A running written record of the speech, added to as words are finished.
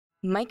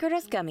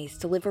Microdose gummies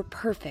deliver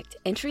perfect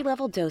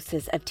entry-level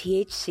doses of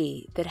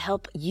THC that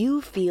help you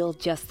feel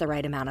just the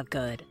right amount of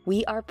good.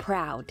 We are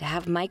proud to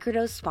have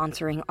Microdose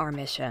sponsoring our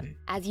mission.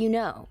 As you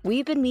know,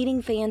 we've been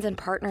meeting fans and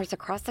partners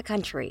across the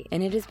country,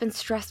 and it has been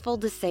stressful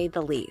to say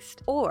the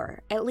least.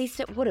 Or at least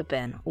it would have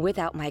been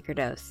without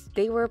Microdose.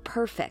 They were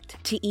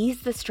perfect to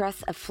ease the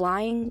stress of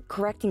flying,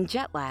 correcting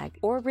jet lag,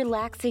 or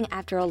relaxing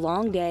after a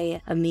long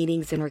day of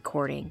meetings and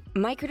recording.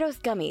 Microdose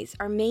gummies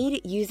are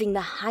made using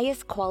the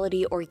highest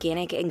quality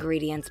organic ingredients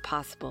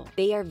possible.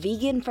 They are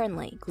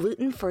vegan-friendly,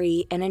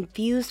 gluten-free, and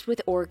infused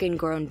with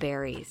Oregon-grown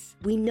berries.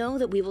 We know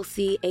that we will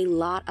see a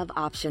lot of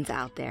options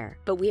out there,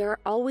 but we are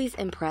always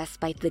impressed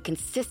by the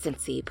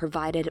consistency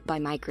provided by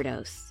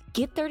Microdose.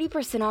 Get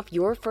 30% off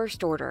your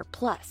first order,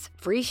 plus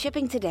free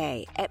shipping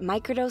today at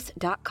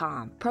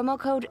microdose.com. Promo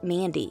code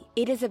Mandy.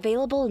 It is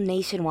available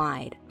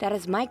nationwide. That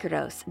is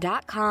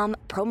microdose.com,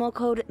 promo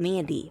code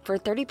Mandy for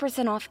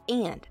 30% off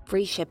and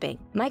free shipping.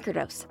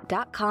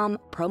 Microdose.com,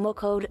 promo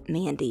code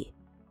Mandy.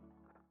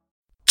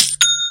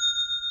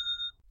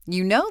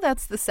 You know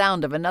that's the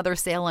sound of another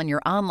sale on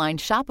your online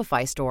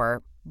Shopify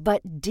store.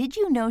 But did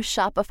you know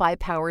Shopify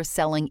powers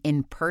selling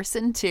in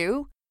person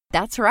too?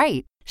 That's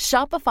right.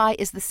 Shopify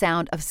is the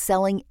sound of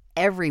selling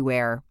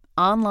everywhere.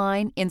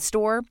 Online,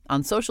 in-store,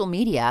 on social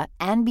media,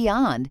 and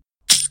beyond.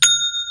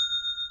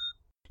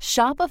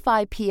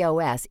 Shopify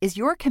POS is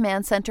your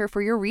command center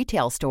for your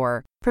retail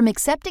store. From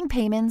accepting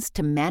payments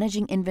to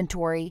managing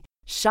inventory,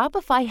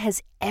 Shopify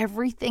has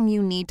everything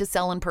you need to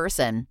sell in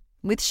person.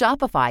 With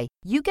Shopify,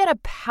 you get a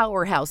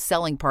powerhouse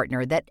selling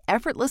partner that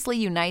effortlessly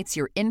unites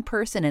your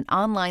in-person and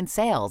online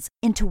sales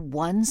into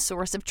one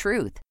source of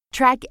truth.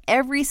 Track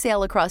every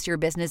sale across your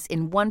business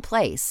in one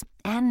place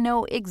and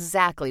know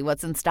exactly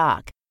what's in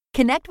stock.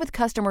 Connect with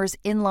customers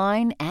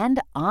in-line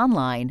and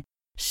online.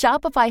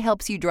 Shopify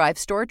helps you drive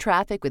store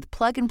traffic with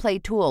plug-and-play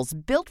tools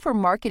built for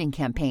marketing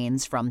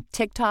campaigns from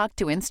TikTok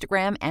to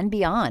Instagram and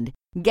beyond.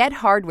 Get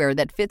hardware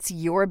that fits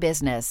your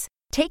business.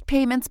 Take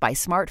payments by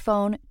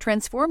smartphone,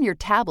 transform your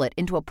tablet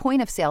into a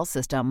point-of-sale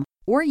system,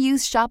 or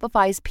use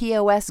Shopify's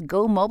POS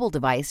Go mobile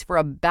device for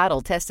a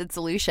battle-tested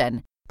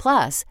solution.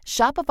 Plus,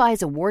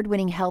 Shopify's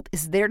award-winning help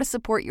is there to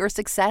support your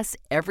success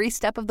every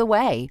step of the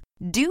way.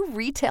 Do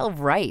retail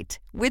right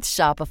with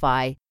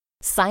Shopify.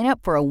 Sign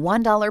up for a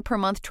 $1 per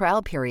month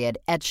trial period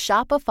at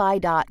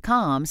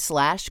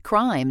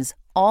shopify.com/crimes,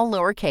 all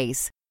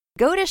lowercase.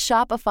 Go to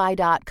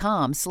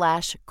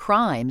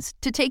shopify.com/crimes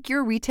to take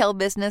your retail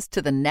business to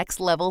the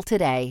next level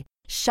today.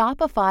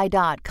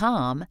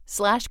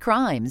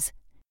 Shopify.com/crimes.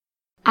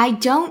 I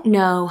don't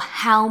know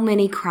how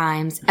many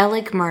crimes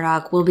Alec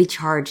Murdaugh will be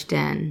charged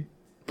in,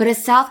 but a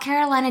South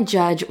Carolina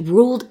judge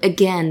ruled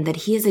again that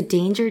he is a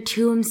danger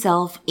to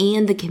himself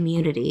and the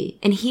community,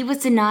 and he was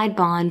denied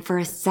bond for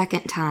a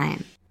second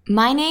time.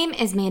 My name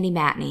is Mandy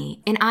Matney,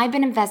 and I've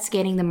been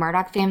investigating the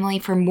Murdaugh family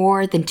for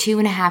more than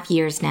 2.5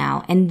 years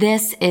now, and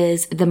this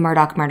is the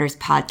Murdaugh Murders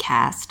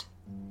Podcast.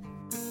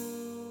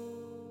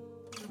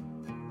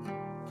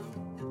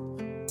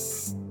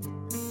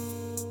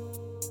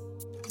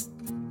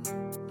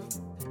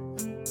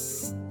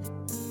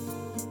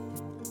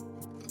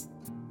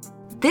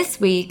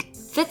 This week,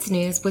 Fitz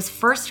News was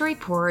first to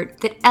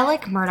report that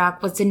Alec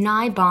Murdaugh was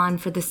denied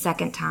bond for the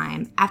second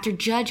time after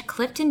Judge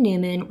Clifton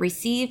Newman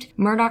received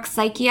Murdaugh's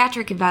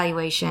psychiatric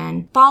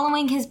evaluation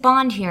following his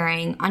bond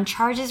hearing on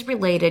charges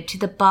related to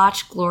the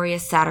botched Gloria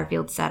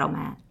Satterfield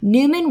settlement.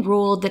 Newman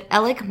ruled that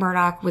Alec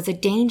Murdaugh was a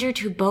danger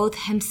to both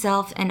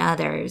himself and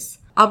others.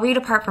 I'll read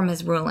a part from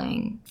his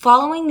ruling.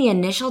 Following the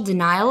initial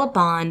denial of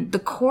bond, the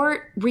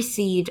court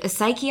received a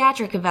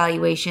psychiatric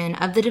evaluation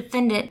of the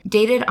defendant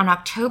dated on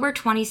October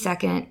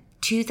 22nd,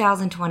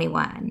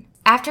 2021.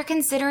 After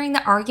considering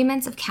the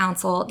arguments of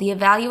counsel, the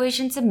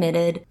evaluation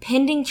submitted,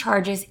 pending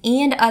charges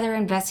and other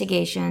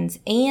investigations,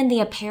 and the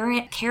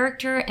apparent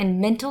character and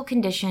mental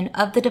condition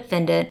of the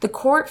defendant, the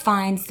court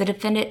finds the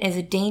defendant is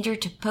a danger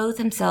to both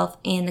himself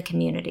and the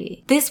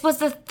community. This was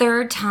the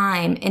third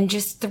time in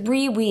just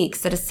 3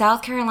 weeks that a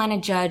South Carolina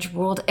judge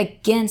ruled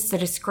against the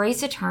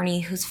disgraced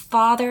attorney whose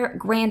father,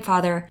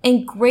 grandfather,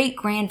 and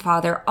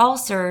great-grandfather all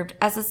served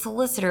as a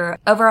solicitor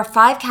over a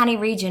 5-county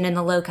region in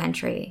the Low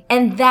Country.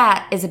 And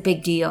that is a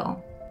big deal.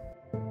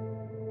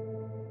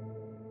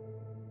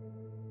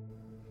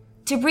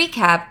 To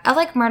recap,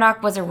 Alec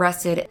Murdaugh was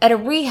arrested at a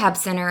rehab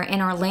center in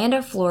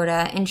Orlando,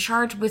 Florida, and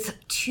charged with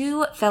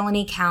 2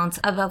 felony counts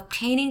of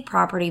obtaining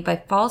property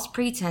by false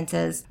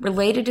pretenses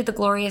related to the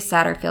Gloria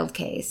Satterfield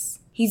case.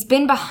 He's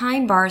been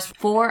behind bars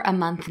for a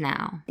month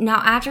now.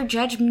 Now, after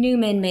Judge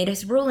Newman made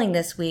his ruling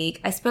this week,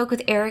 I spoke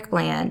with Eric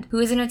Bland, who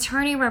is an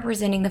attorney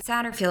representing the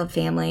Satterfield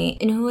family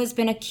and who has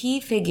been a key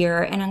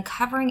figure in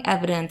uncovering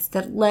evidence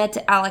that led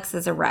to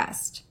Alex's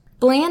arrest.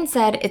 Bland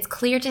said it's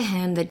clear to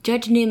him that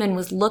Judge Newman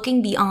was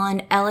looking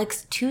beyond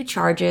Alec's 2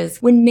 charges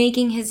when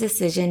making his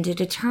decision to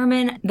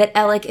determine that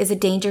Alec is a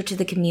danger to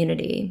the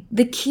community.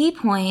 The key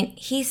point,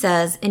 he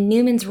says, in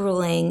Newman's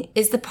ruling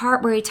is the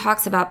part where he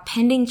talks about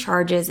pending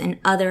charges and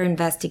other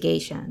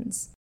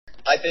investigations.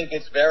 I think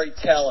it's very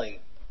telling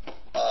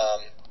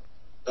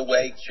the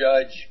way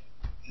Judge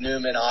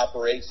Newman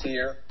operates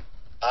here.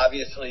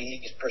 Obviously,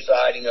 he's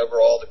presiding over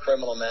all the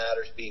criminal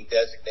matters being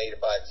designated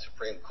by the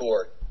Supreme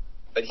Court.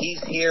 But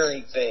he's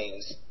hearing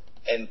things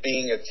and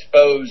being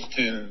exposed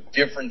to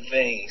different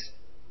things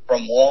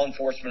from law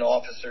enforcement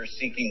officers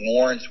seeking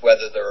warrants,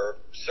 whether they're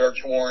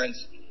search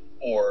warrants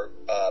or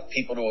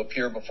people to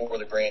appear before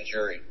the grand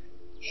jury.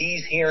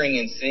 He's hearing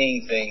and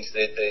seeing things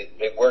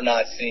that we're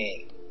not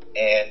seeing.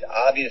 And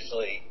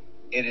obviously,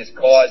 it has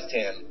caused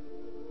him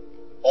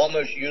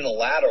almost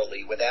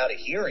unilaterally, without a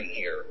hearing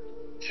here,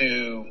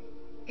 to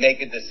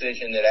make a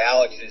decision that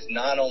Alex is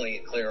not only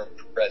in clear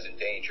and present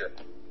danger,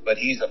 but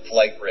he's a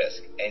flight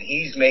risk. And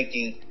he's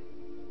making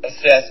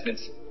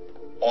assessments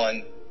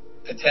on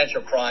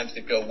potential crimes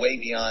that go way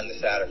beyond the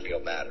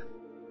Satterfield matter.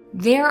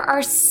 There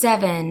are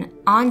 7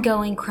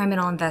 ongoing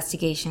criminal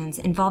investigations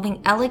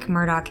involving Alec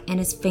Murdaugh and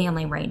his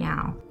family right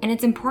now. And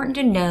it's important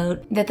to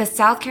note that the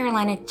South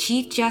Carolina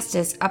Chief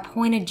Justice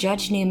appointed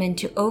Judge Newman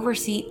to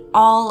oversee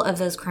all of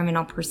those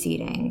criminal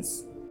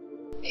proceedings.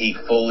 He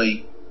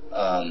fully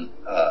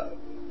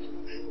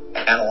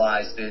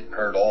analyzed it,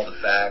 heard all the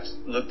facts,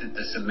 looked at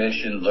the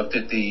submission, looked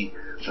at the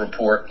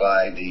report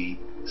by the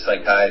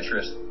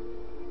psychiatrist.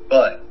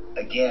 But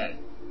again,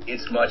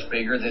 it's much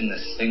bigger than the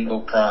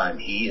single crime.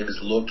 He is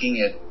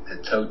looking at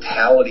the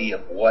totality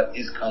of what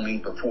is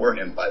coming before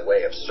him by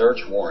way of search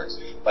warrants,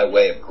 by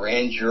way of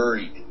grand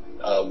jury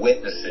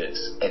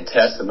witnesses and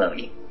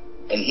testimony.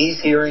 And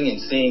he's hearing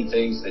and seeing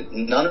things that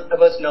none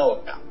of us know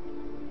about.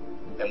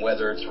 And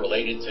whether it's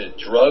related to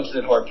drugs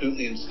that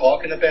Harpootlian's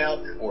talking about,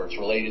 or it's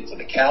related to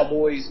the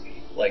Cowboys,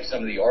 like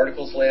some of the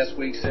articles last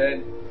week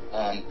said,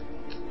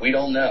 we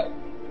don't know.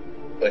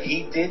 But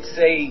he did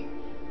say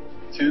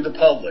to the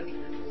public,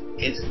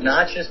 it's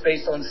not just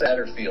based on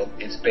Satterfield,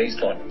 it's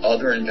based on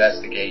other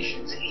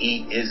investigations.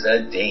 He is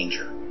a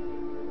danger.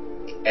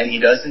 And he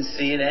doesn't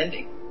see it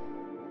ending.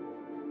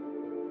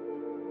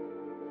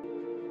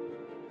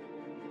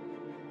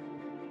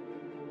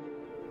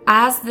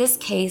 As this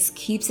case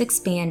keeps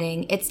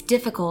expanding, it's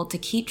difficult to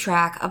keep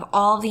track of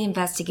all the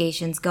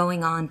investigations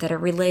going on that are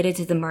related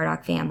to the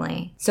Murdaugh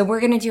family. So we're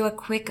going to do a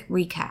quick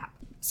recap,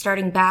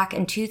 starting back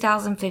in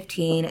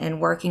 2015 and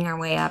working our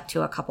way up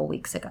to a couple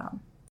weeks ago.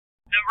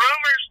 The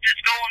rumors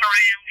that's going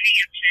around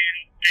Hampton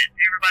that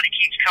everybody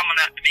keeps coming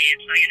up to me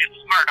and saying it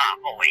was Murdaugh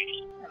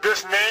boys.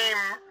 This name,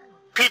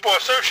 people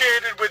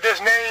associated with this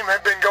name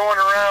have been going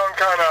around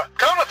kind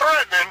of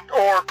threatening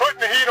or putting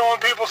the heat on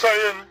people,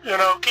 saying,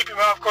 keep your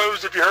mouth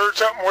closed if you heard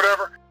something,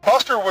 whatever.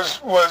 Buster was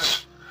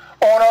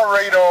on our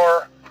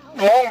radar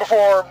long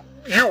before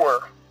you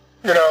were,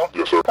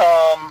 Yes, sir.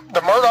 The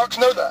Murdaughs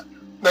know that.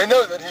 They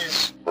know that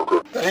he's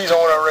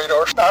on our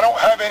radar. I don't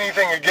have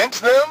anything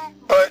against them,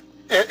 but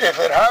if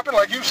it happened,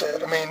 like you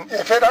said,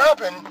 if it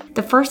happened...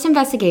 The first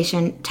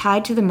investigation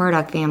tied to the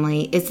Murdaugh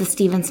family is the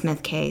Stephen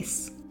Smith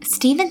case.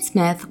 Stephen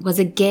Smith was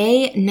a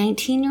gay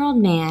 19-year-old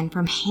man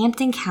from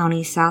Hampton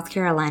County, South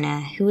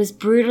Carolina, who was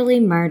brutally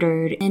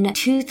murdered in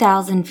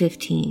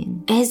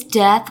 2015. His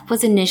death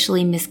was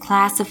initially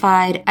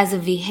misclassified as a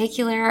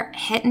vehicular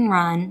hit and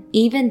run,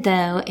 even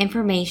though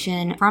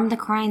information from the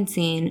crime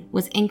scene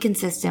was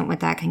inconsistent with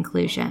that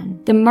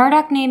conclusion. The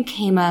Murdaugh name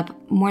came up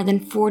more than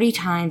 40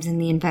 times in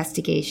the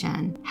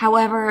investigation.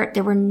 However,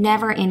 there were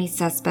never any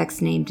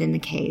suspects named in the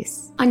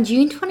case. On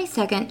June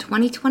 22,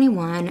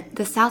 2021,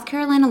 the South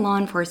Carolina Law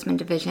Enforcement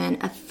Division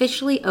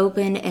officially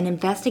opened an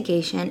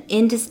investigation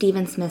into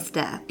Stephen Smith's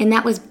death, and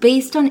that was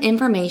based on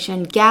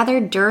information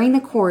gathered during the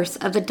course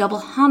of the double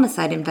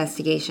homicide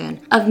investigation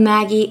of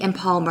Maggie and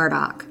Paul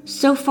Murdaugh.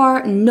 So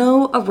far,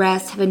 no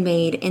arrests have been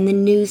made in the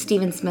new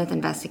Stephen Smith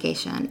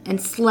investigation,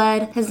 and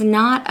SLED has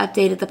not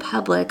updated the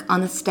public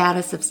on the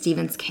status of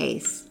Stephen's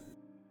case.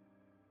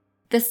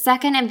 The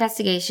second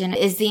investigation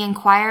is the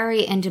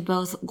inquiry into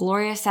both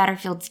Gloria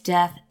Satterfield's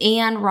death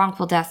and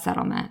wrongful death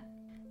settlement.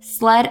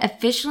 SLED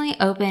officially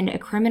opened a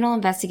criminal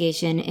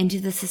investigation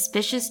into the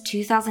suspicious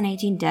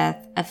 2018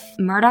 death of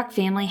Murdaugh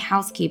family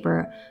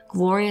housekeeper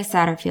Gloria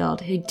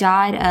Satterfield, who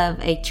died of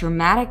a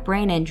traumatic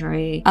brain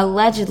injury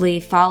allegedly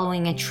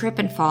following a trip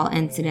and fall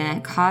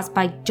incident caused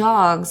by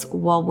dogs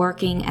while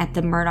working at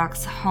the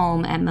Murdaugh's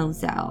home at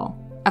Moselle.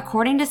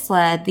 According to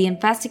SLED, the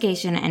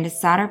investigation into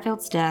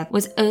Satterfield's death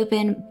was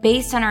open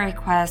based on a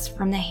request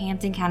from the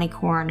Hampton County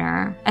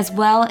coroner, as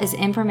well as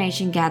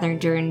information gathered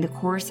during the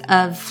course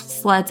of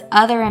SLED's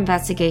other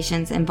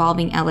investigations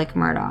involving Alec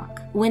Murdaugh.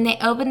 When they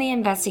opened the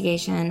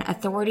investigation,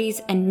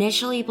 authorities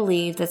initially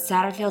believed that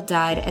Satterfield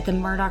died at the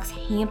Murdaugh's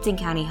Hampton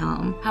County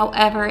home.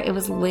 However, it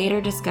was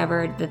later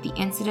discovered that the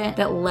incident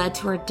that led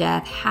to her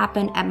death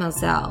happened at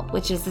Moselle,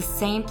 which is the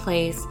same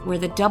place where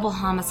the double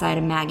homicide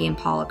of Maggie and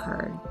Paul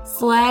occurred.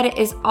 SLED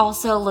is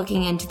also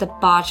looking into the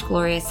botched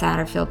Gloria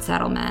Satterfield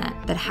settlement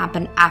that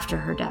happened after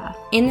her death.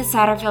 In the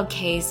Satterfield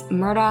case,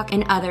 Murdaugh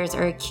and others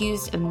are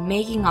accused of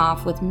making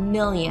off with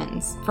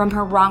millions from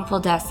her wrongful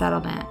death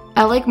settlement.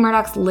 Alec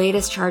Murdaugh's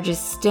latest charges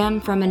stem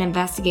from an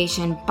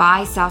investigation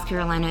by South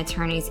Carolina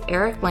attorneys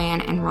Eric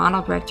Bland and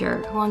Ronald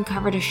Richter, who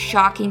uncovered a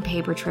shocking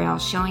paper trail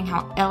showing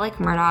how Alec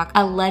Murdaugh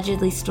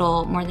allegedly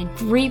stole more than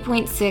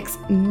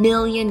 $3.6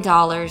 million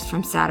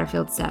from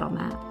Satterfield's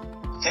settlement.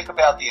 Think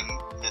about the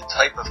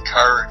type of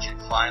courage it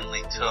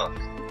finally took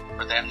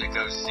for them to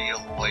go see a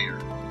lawyer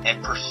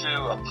and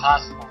pursue a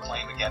possible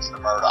claim against the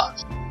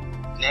Murdaughs.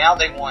 Now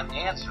they want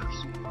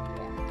answers,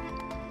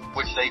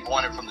 which they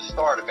wanted from the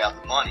start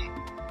about the money.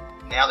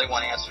 Now they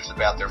want answers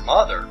about their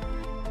mother.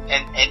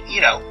 And you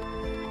know,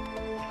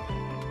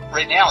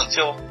 right now,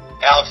 until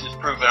Alex has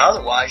proven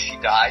otherwise, she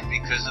died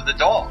because of the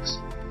dogs.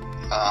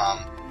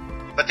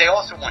 But they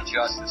also want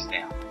justice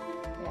now.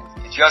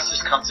 And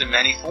justice comes in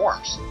many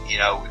forms. You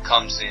know, it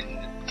comes in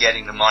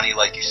getting the money,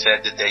 like you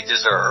said, that they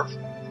deserve.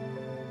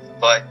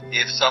 But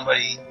if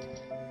somebody,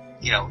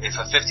 you know, if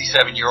a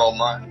 57-year-old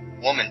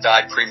woman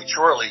died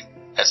prematurely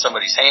at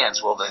somebody's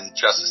hands, well, then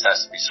justice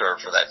has to be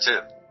served for that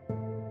too.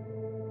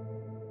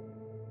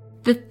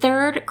 The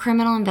third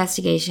criminal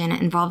investigation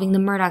involving the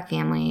Murdaugh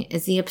family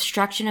is the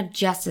obstruction of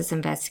justice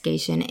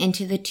investigation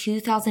into the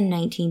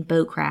 2019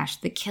 boat crash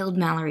that killed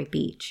Mallory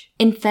Beach.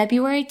 In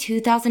February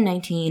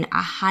 2019,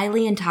 a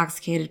highly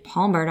intoxicated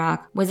Paul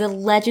Murdaugh was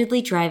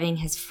allegedly driving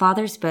his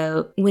father's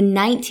boat when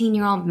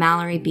 19-year-old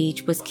Mallory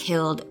Beach was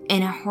killed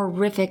in a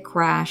horrific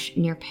crash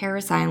near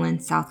Parris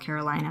Island, South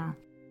Carolina.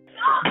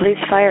 Police,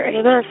 fire,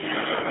 EMS.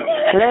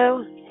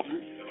 Hello?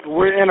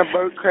 We're in a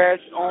boat crash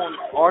on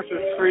Arthur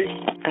Street.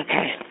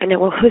 Okay. And then,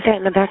 well, who's that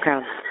in the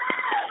background?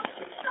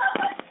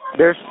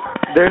 There's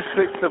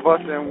 6 of us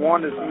and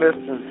one is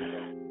missing.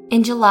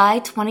 In July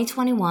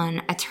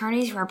 2021,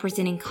 attorneys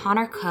representing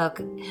Connor Cook,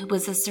 who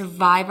was a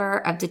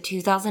survivor of the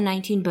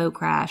 2019 boat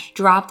crash,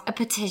 dropped a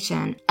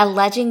petition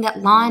alleging that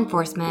law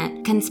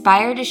enforcement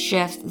conspired to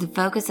shift the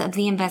focus of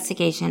the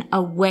investigation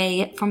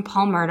away from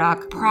Paul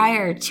Murdaugh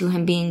prior to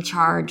him being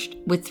charged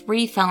with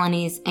 3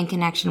 felonies in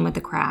connection with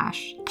the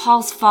crash.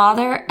 Paul's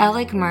father,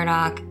 Alec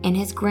Murdaugh, and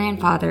his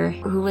grandfather,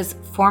 who was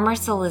former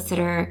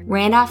solicitor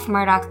Randolph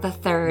Murdaugh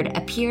III,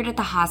 appeared at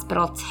the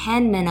hospital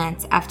 10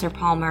 minutes after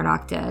Paul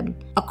Murdaugh did,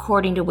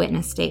 according to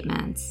witness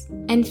statements.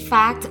 In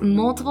fact,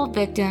 multiple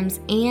victims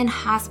and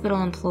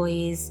hospital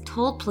employees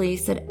told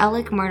police that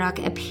Alec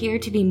Murdaugh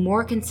appeared to be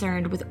more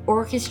concerned with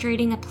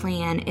orchestrating a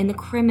plan in the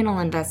criminal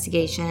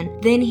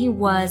investigation than he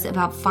was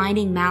about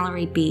finding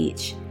Mallory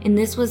Beach. And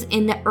this was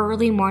in the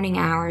early morning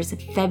hours of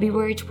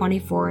February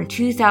 24,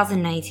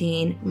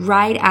 2019,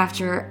 right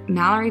after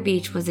Mallory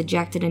Beach was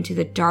ejected into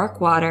the dark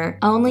water,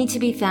 only to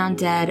be found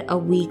dead a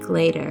week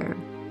later.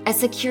 A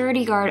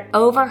security guard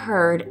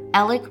overheard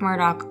Alec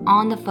Murdaugh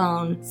on the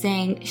phone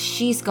saying,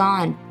 "She's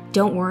gone,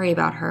 don't worry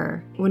about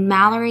her," when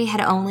Mallory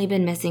had only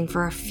been missing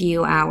for a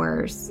few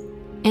hours.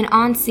 And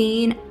on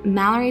scene,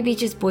 Mallory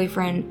Beach's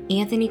boyfriend,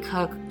 Anthony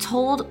Cook,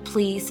 told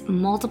police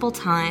multiple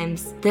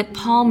times that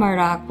Paul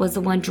Murdaugh was the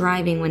one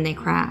driving when they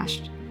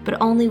crashed. But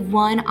only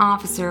one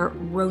officer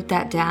wrote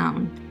that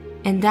down.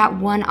 And that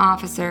one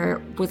officer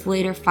was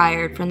later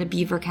fired from the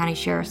Beaver County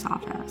Sheriff's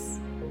Office.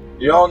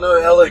 Y'all know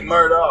Alec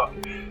Murdaugh?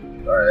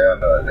 Oh, yeah, I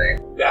know that name.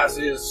 That's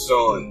his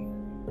son.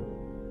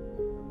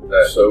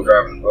 That's so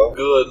driving the boat.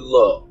 Good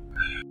luck.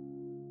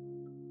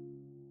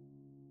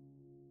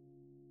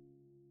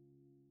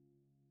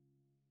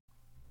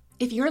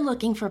 If you're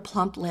looking for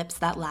plump lips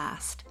that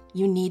last,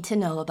 you need to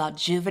know about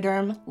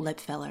Juvederm lip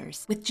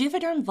fillers. With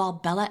Juvederm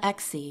Volbella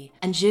XC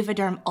and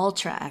Juvederm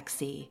Ultra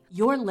XC,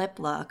 your lip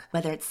look,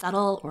 whether it's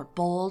subtle or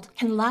bold,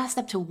 can last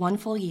up to 1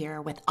 full year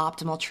with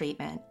optimal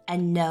treatment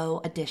and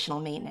no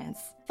additional maintenance.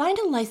 Find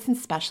a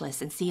licensed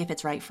specialist and see if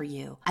it's right for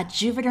you at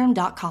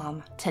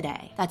Juvederm.com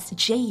today. That's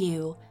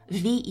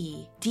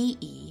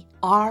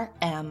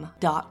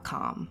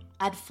JUVEDERM.com.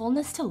 Add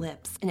fullness to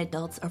lips in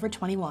adults over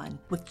 21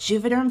 with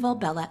Juvederm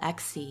Volbella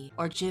XC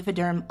or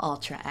Juvederm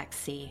Ultra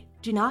XC.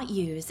 Do not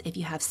use if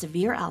you have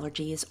severe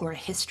allergies or a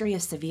history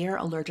of severe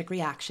allergic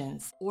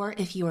reactions, or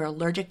if you are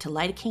allergic to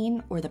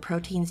lidocaine or the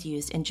proteins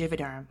used in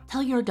Juvederm.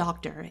 Tell your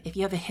doctor if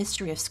you have a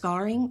history of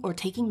scarring or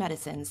taking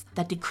medicines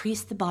that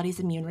decrease the body's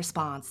immune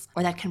response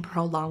or that can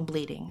prolong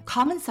bleeding.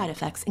 Common side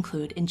effects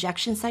include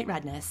injection site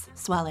redness,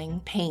 swelling,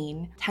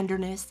 pain,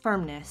 tenderness,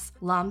 firmness,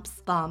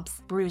 lumps,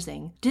 bumps,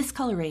 bruising,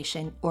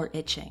 discoloration, or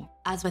itching.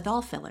 As with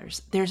all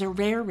fillers, there's a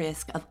rare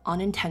risk of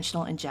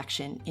unintentional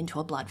injection into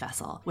a blood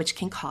vessel, which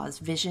can cause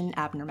vision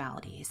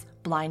abnormalities,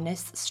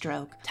 blindness,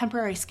 stroke,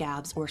 temporary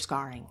scabs, or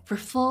scarring. For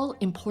full,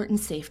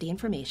 important safety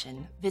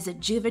information, visit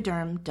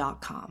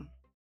Juvederm.com.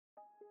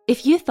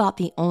 If you thought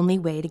the only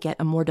way to get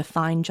a more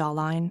defined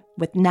jawline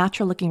with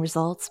natural-looking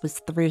results was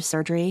through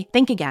surgery,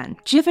 think again.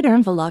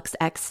 Juvederm Volux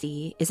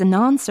XC is a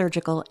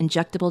non-surgical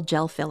injectable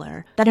gel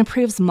filler that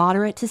improves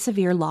moderate to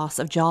severe loss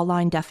of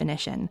jawline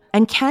definition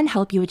and can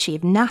help you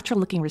achieve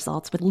natural-looking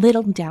results with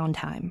little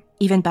downtime.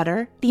 Even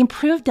better, the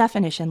improved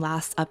definition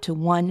lasts up to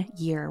 1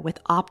 year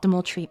with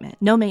optimal treatment,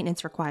 no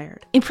maintenance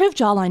required. Improved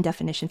jawline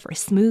definition for a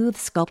smooth,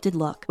 sculpted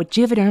look with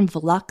Juvederm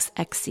Volux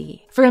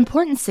XC. For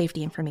important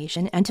safety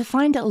information and to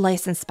find a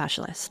licensed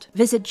specialist,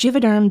 visit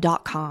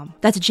juvederm.com.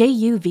 That's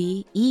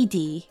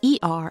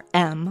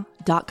JUVEDERM.com.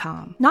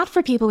 Not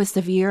for people with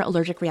severe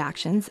allergic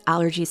reactions,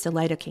 allergies to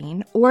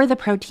lidocaine, or the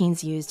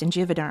proteins used in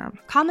Juvederm.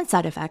 Common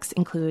side effects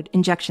include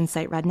injection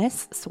site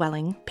redness,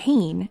 swelling,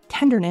 pain,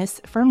 tenderness,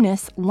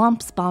 firmness,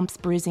 lumps, bumps,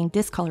 bruising,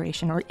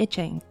 discoloration, or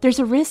itching. There's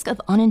a risk of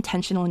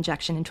unintentional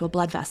injection into a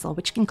blood vessel,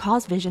 which can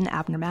cause vision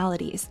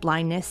abnormalities,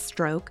 blindness,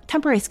 stroke,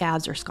 temporary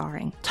scabs, or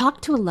scarring.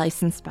 Talk to a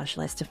licensed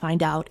specialist to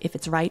find out if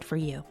it's right for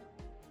you.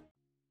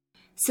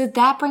 So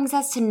that brings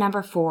us to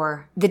number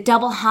 4, the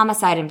double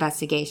homicide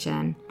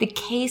investigation, the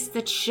case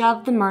that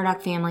shoved the Murdaugh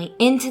family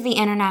into the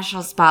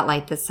international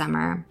spotlight this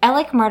summer.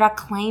 Alec Murdaugh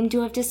claimed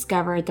to have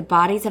discovered the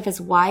bodies of his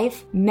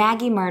wife,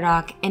 Maggie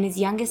Murdaugh, and his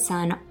youngest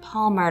son,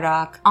 Paul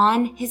Murdaugh,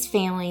 on his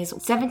family's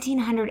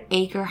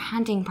 1,700-acre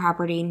hunting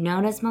property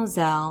known as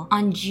Moselle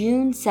on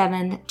June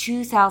 7,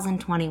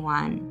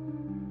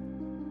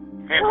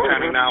 2021. Hampton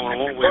County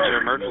 911, where's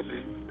your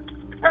emergency?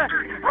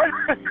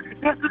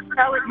 This is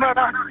Alec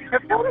Murdaugh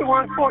at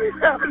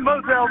 4147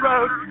 Moselle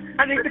Road.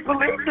 I need the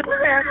police to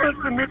ambulance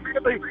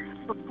immediately.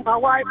 My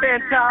wife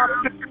and child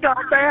are shot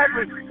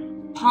badly.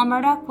 Paul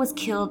Murdaugh was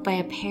killed by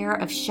a pair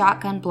of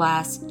shotgun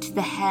blasts to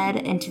the head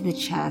and to the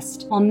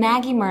chest, while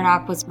Maggie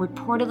Murdaugh was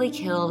reportedly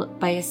killed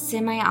by a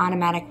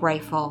semi-automatic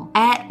rifle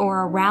at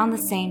or around the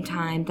same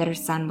time that her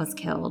son was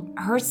killed.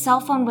 Her cell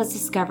phone was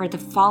discovered the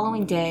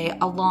following day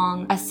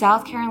along a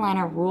South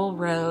Carolina rural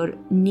road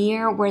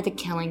near where the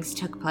killings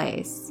took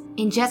place.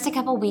 And just a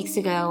couple weeks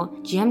ago,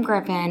 Jim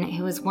Griffin,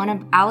 who was one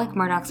of Alec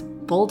Murdaugh's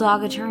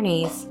Bulldog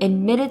attorneys,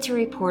 admitted to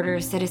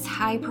reporters that his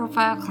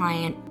high-profile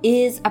client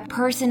is a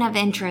person of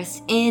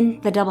interest in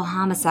the double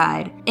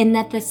homicide, and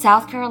that the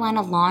South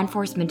Carolina Law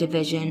Enforcement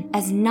Division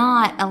has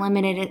not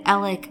eliminated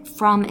Alec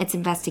from its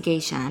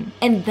investigation.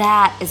 And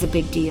that is a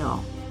big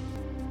deal.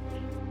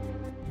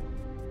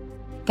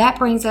 That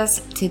brings us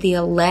to the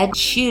alleged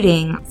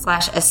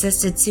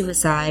shooting/assisted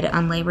suicide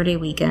on Labor Day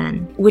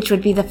weekend, which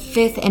would be the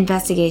 5th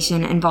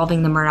investigation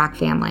involving the Murdaugh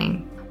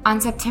family. On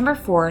September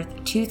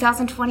 4th,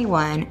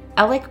 2021,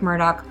 Alec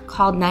Murdaugh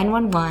called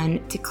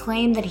 911 to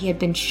claim that he had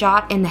been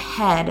shot in the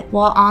head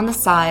while on the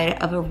side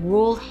of a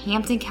rural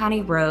Hampton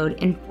County road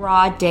in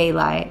broad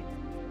daylight.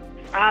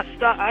 I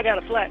got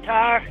a flat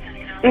tire,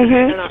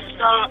 and I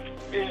stopped,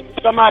 and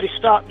somebody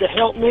stopped to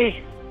help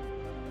me,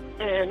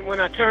 and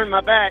when I turned my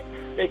back,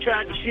 they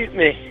tried to shoot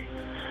me.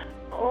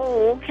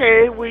 Oh,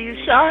 okay. Were you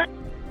shot?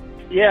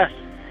 Yes.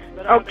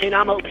 But I mean,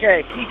 I'm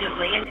okay.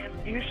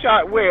 You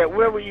shot where?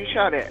 Where were you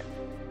shot at?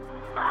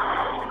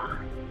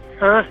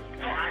 Huh?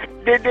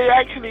 Did they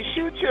actually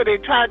shoot you or they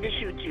tried to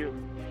shoot you?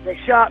 They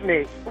shot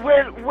me.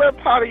 Where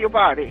part of your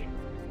body?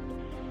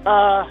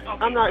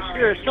 I'm not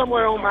sure.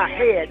 Somewhere on my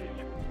head.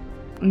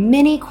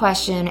 Many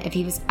question if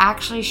he was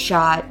actually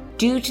shot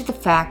due to the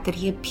fact that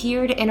he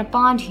appeared in a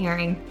bond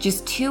hearing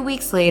just 2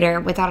 weeks later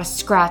without a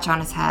scratch on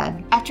his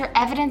head. After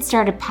evidence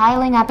started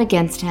piling up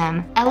against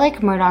him, Alec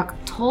Murdaugh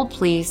told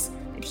police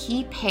that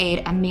he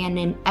paid a man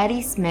named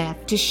Eddie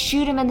Smith to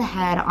shoot him in the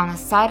head on the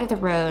side of the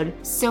road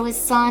so his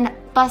son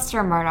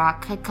Buster Murdaugh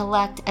could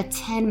collect a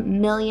 $10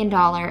 million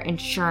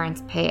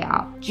insurance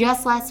payout.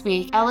 Just last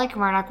week, Alec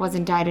Murdaugh was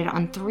indicted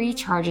on 3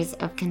 charges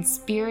of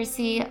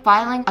conspiracy,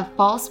 filing a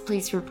false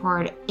police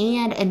report,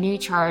 and a new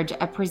charge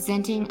of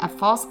presenting a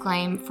false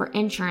claim for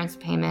insurance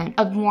payment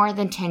of more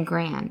than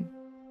 $10,000.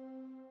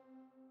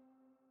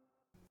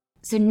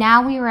 So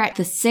now we were at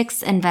the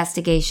 6th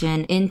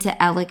investigation into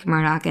Alec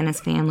Murdaugh and his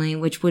family,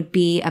 which would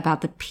be about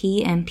the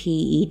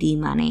PMPED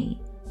money.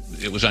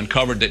 It was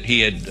uncovered that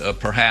he had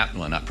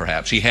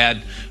he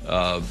had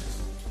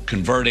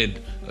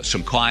converted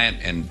some client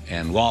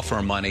and law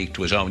firm money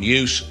to his own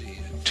use,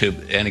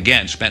 and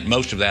again, spent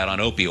most of that on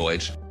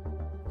opioids.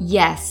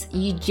 Yes,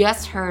 you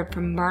just heard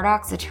from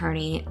Murdaugh's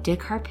attorney,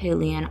 Dick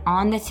Harpootlian,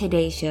 on the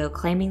Today Show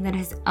claiming that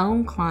his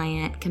own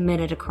client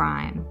committed a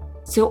crime.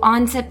 So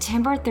on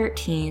September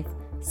 13th,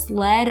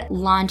 SLED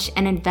launched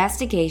an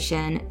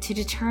investigation to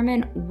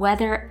determine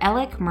whether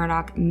Alec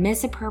Murdaugh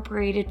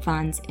misappropriated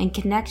funds in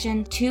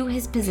connection to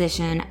his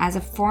position as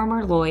a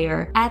former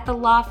lawyer at the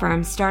law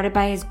firm started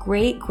by his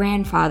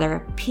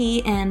great-grandfather,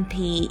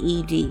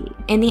 PMPED.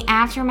 In the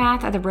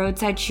aftermath of the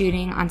roadside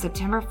shooting on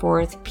September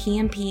 4th,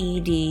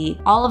 PMPED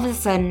all of a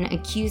sudden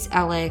accused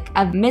Alec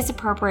of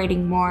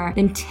misappropriating more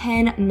than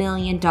 $10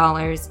 million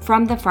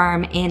from the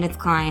firm and its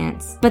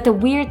clients. But the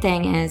weird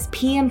thing is,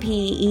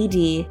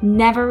 PMPED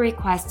never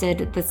requested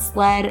that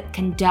SLED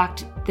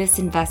conduct this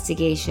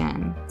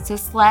investigation. So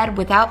SLED,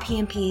 without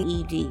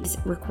PMPED's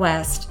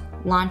request,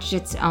 launched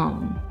its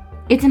own.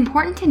 It's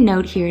important to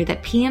note here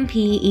that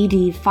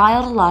PMPED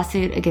filed a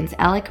lawsuit against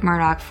Alec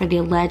Murdaugh for the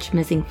alleged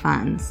missing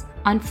funds.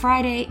 On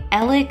Friday,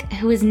 Alec,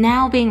 who is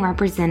now being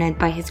represented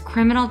by his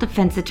criminal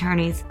defense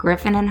attorneys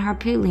Griffin and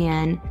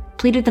Harpootlian,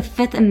 pleaded the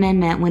Fifth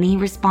Amendment when he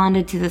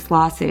responded to this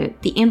lawsuit.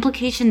 The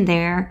implication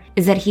there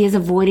is that he is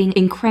avoiding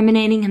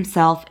incriminating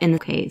himself in the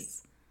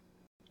case.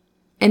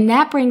 And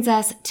that brings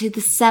us to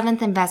the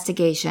seventh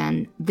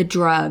investigation, the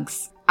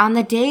drugs. On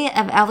the day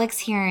of Alec's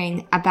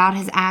hearing about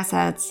his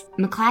assets,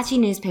 McClatchy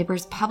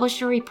newspapers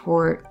published a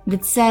report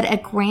that said a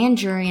grand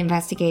jury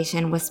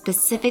investigation was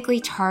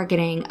specifically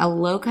targeting a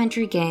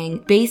low-country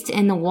gang based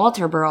in the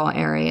Walterboro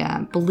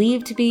area,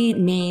 believed to be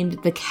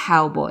named the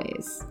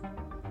Cowboys.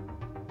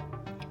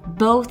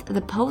 Both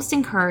the Post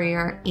and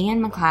Courier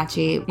and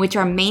McClatchy, which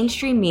are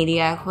mainstream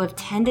media who have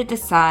tended to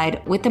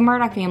side with the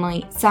Murdaugh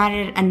family,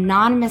 cited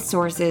anonymous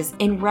sources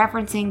in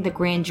referencing the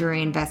grand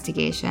jury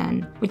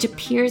investigation, which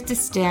appears to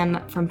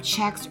stem from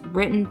checks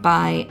written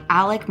by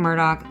Alec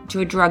Murdaugh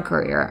to a drug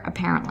courier,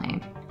 apparently.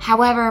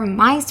 However,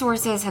 my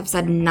sources have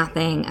said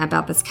nothing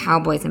about this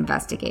Cowboys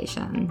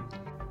investigation.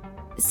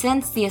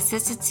 Since the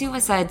assisted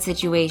suicide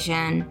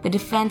situation, the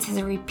defense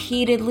has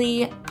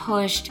repeatedly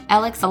pushed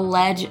Alec's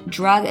alleged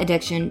drug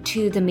addiction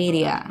to the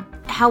media.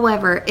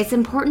 However, it's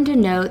important to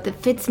note that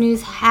Fitz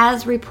News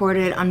has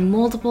reported on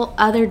multiple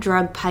other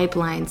drug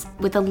pipelines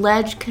with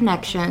alleged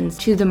connections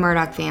to the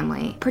Murdaugh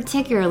family.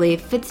 Particularly,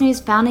 Fitz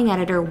News founding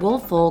editor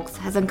Wolf Folks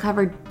has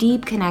uncovered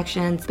deep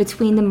connections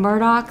between the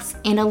Murdaughs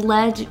and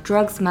alleged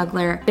drug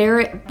smuggler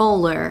Barrett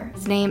Bowler.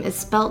 His name is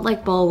spelt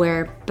like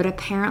Boulware, but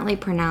apparently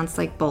pronounced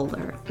like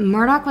Bowler.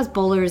 Murdaugh was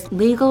Bowler's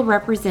legal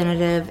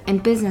representative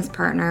and business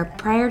partner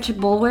prior to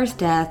Boulware's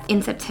death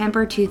in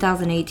September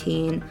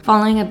 2018,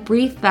 following a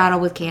brief battle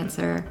with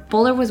cancer.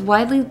 Bowler was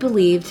widely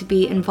believed to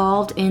be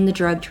involved in the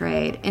drug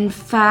trade. In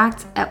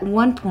fact, at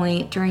one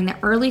point during the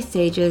early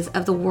stages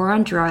of the war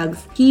on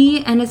drugs,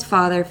 he and his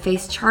father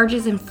faced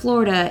charges in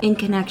Florida in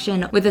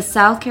connection with a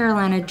South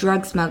Carolina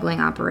drug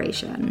smuggling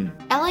operation.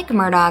 Alec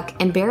Murdaugh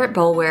and Barrett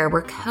Boulware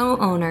were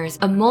co-owners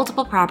of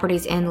multiple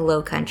properties in the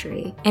Low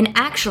Country. And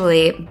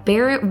actually,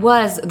 Barrett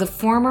was the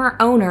former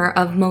owner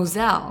of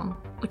Moselle,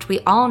 which we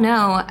all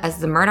know as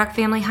the Murdaugh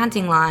family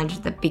hunting lodge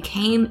that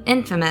became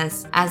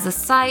infamous as the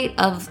site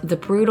of the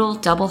brutal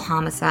double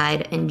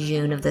homicide in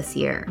June of this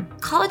year.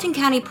 Colleton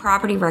County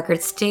property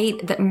records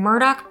state that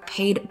Murdaugh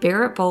paid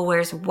Barrett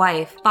Boulware's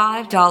wife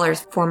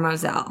 $5 for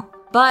Moselle.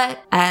 But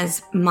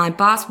as my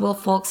boss Will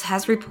Folks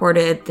has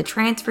reported, the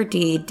transfer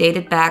deed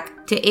dated back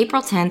to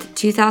April 10th,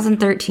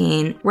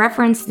 2013,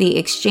 referenced the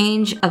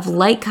exchange of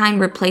like-kind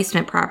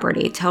replacement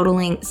property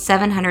totaling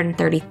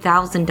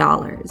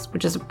 $730,000,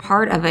 which is a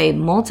part of a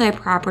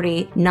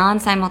multi-property,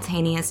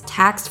 non-simultaneous,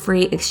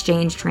 tax-free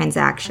exchange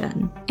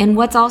transaction. And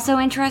what's also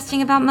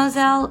interesting about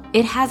Moselle,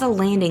 it has a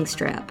landing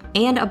strip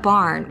and a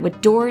barn with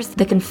doors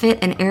that can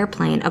fit an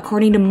airplane,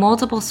 according to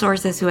multiple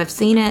sources who have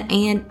seen it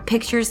and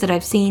pictures that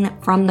I've seen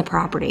from the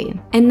property.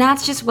 And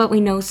that's just what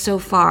we know so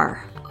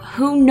far.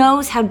 Who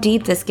knows how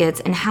deep this gets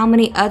and how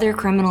many other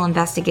criminal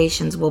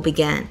investigations will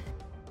begin.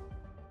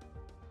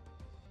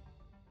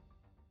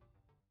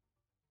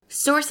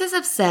 Sources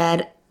have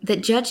said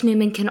that Judge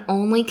Newman can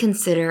only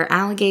consider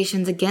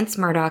allegations against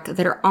Murdaugh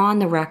that are on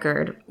the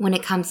record when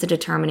it comes to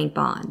determining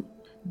bond.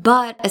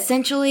 But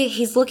essentially,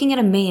 he's looking at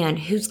a man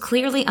who's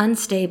clearly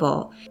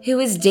unstable,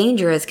 who is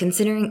dangerous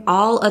considering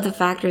all of the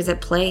factors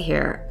at play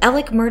here.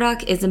 Alec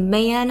Murdaugh is a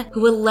man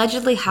who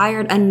allegedly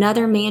hired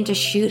another man to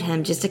shoot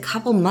him just a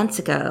couple months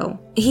ago.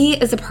 He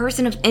is a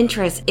person of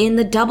interest in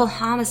the double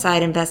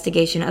homicide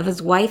investigation of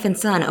his wife and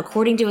son,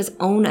 according to his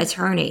own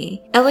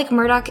attorney. Alec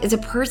Murdaugh is a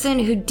person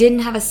who didn't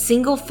have a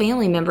single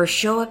family member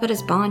show up at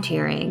his bond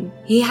hearing.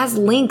 He has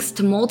links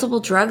to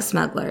multiple drug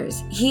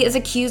smugglers. He is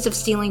accused of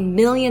stealing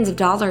millions of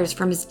dollars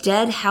from his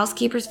dead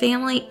housekeeper's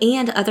family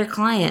and other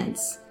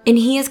clients. And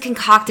he has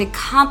concocted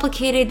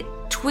complicated,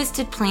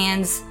 twisted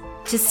plans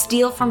to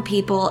steal from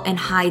people and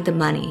hide the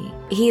money.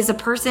 He is a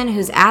person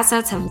whose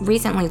assets have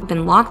recently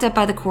been locked up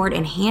by the court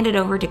and handed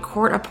over to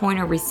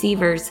court-appointed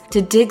receivers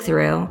to dig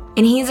through.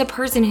 And he is a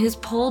person who's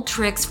pulled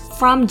tricks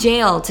from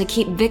jail to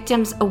keep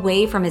victims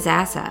away from his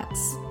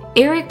assets.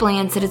 Eric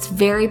Bland said it's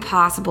very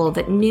possible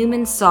that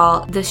Newman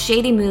saw the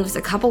shady moves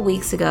a couple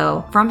weeks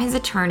ago from his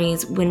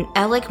attorneys when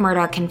Alec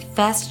Murdaugh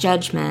confessed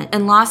judgment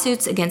in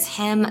lawsuits against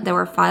him that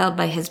were filed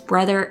by his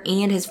brother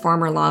and his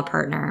former law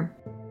partner.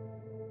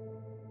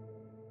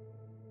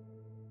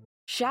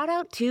 Shout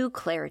out to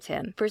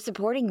Claritin for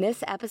supporting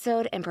this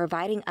episode and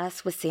providing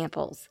us with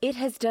samples. It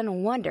has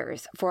done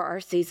wonders for our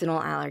seasonal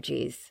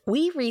allergies.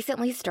 We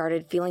recently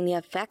started feeling the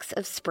effects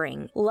of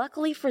spring.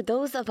 Luckily for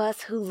those of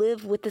us who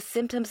live with the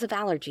symptoms of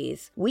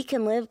allergies, we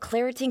can live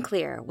Claritin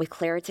Clear with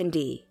Claritin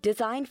D.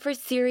 Designed for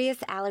serious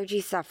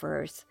allergy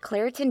sufferers,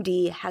 Claritin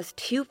D has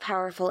 2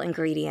 powerful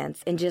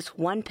ingredients in just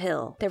 1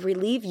 pill that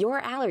relieve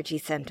your allergy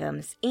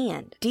symptoms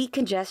and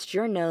decongest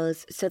your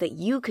nose so that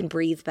you can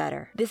breathe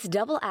better. This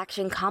double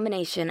action combination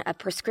combination of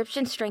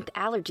prescription-strength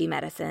allergy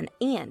medicine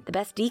and the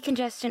best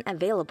decongestant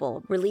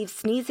available relieves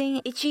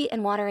sneezing, itchy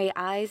and watery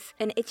eyes,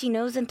 an itchy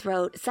nose and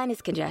throat,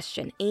 sinus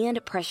congestion,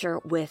 and pressure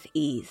with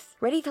ease.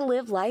 Ready to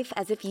live life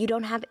as if you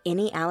don't have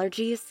any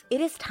allergies?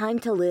 It is time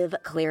to live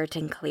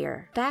Claritin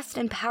Clear. Fast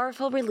and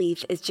powerful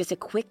relief is just a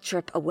quick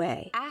trip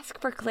away.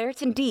 Ask for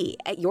Claritin D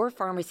at your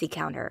pharmacy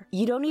counter.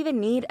 You don't even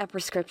need a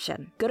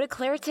prescription. Go to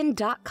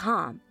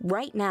Claritin.com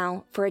right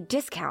now for a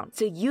discount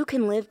so you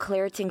can live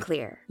Claritin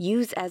Clear.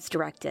 Use as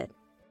directed.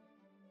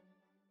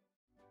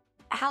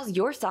 How's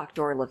your sock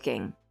drawer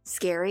looking?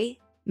 Scary?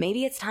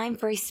 Maybe it's time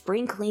for a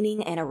spring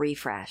cleaning and a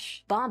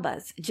refresh.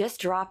 Bombas just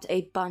dropped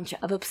a bunch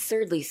of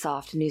absurdly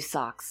soft new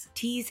socks,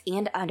 tees,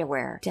 and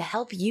underwear to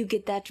help you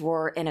get that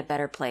drawer in a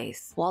better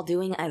place while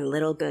doing a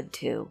little good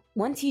too.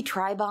 Once you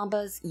try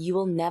Bombas, you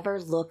will never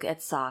look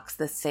at socks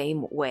the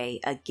same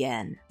way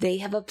again. They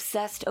have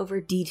obsessed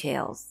over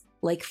details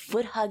like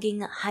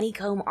foot-hugging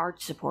honeycomb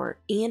arch support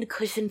and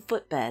cushioned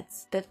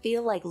footbeds that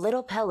feel like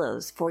little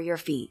pillows for your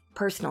feet.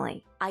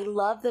 Personally, I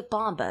love that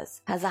Bombas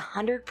has a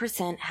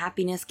 100%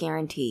 happiness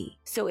guarantee.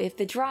 So if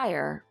the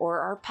dryer or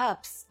our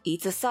pups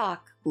eats a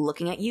sock,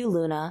 looking at you,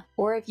 Luna,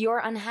 or if you're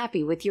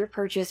unhappy with your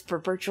purchase for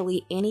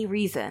virtually any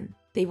reason,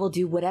 they will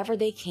do whatever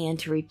they can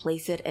to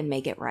replace it and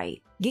make it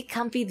right. Get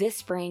comfy this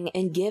spring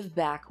and give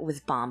back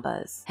with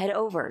Bombas. Head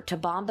over to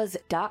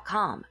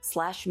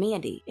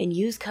bombas.com/Mandy and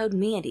use code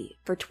Mandy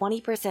for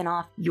 20%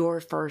 off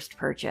your first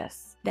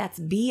purchase. That's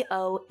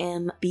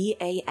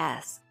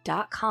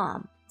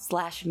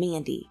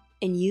BOMBAS.com/Mandy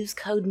and use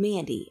code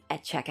Mandy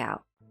at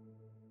checkout.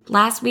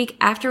 Last week,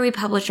 after we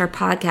published our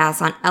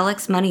podcast on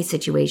Alec's money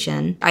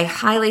situation, I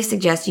highly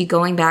suggest you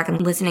going back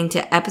and listening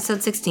to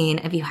episode 16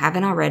 if you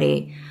haven't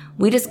already.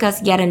 We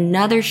discussed yet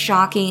another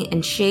shocking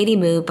and shady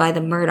move by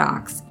the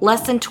Murdaughs.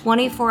 Less than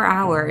 24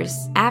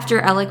 hours after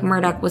Alec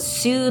Murdaugh was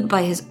sued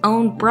by his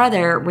own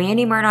brother,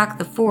 Randy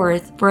Murdaugh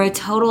IV, for a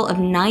total of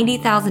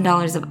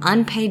 $90,000 of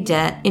unpaid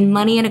debt in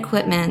money and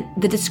equipment,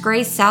 the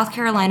disgraced South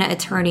Carolina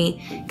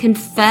attorney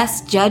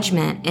confessed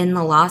judgment in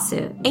the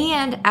lawsuit.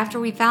 And after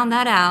we found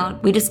that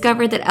out, we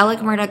discovered that Alec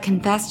Murdaugh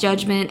confessed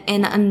judgment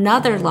in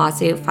another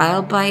lawsuit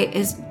filed by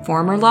his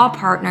former law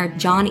partner,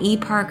 John E.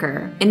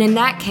 Parker. And in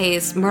that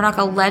case, Murdaugh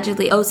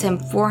allegedly owes him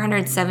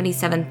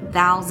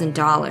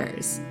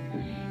 $477,000.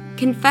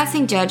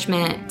 Confessing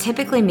judgment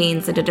typically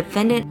means that a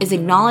defendant is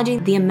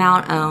acknowledging the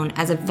amount owed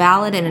as a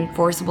valid and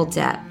enforceable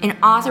debt and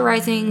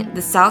authorizing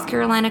the South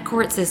Carolina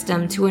court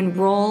system to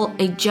enroll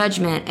a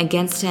judgment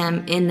against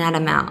him in that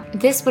amount.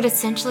 This would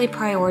essentially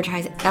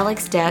prioritize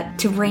Alec's debt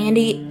to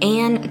Randy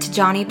and to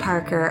Johnny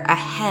Parker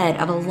ahead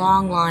of a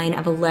long line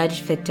of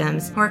alleged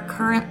victims who are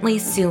currently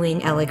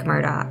suing Alec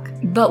Murdaugh.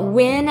 But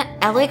when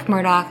Alec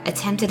Murdaugh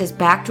attempted his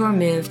backdoor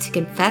move to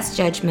confess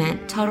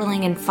judgment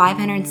totaling in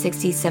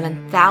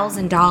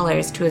 $567,000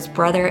 to his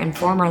brother and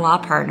former law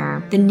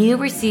partner, the new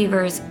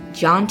receivers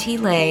John T.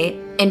 Lay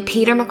and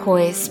Peter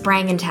McCoy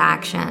sprang into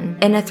action.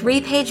 In a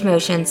 3-page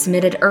motion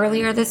submitted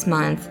earlier this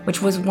month,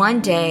 which was one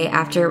day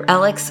after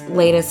Alec's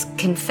latest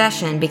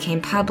confession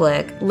became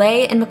public,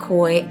 Lay and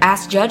McCoy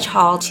asked Judge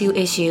Hall to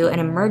issue an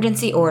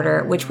emergency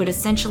order which would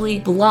essentially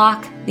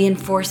block the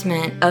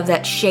enforcement of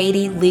that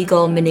shady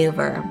legal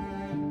maneuver.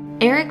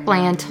 Eric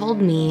Bland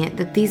told me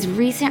that these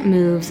recent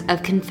moves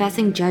of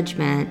confessing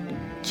judgment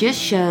just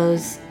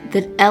shows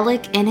that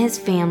Alec and his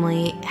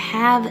family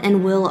have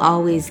and will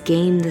always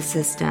game the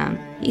system.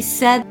 He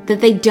said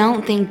that they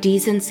don't think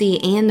decency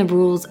and the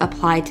rules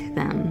apply to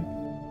them.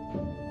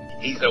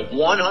 He's a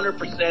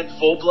 100%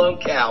 full-blown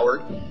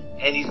coward,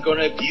 and he's going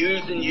to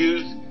abuse and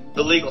use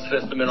the legal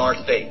system in our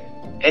state.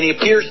 And he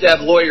appears to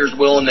have lawyers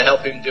willing to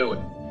help him do it.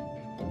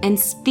 And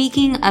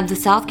speaking of the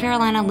South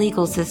Carolina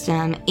legal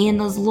system and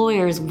those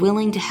lawyers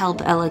willing to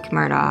help Alec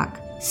Murdaugh,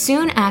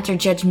 soon after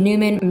Judge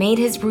Newman made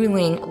his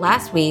ruling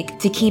last week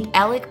to keep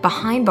Alec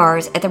behind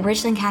bars at the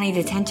Richland County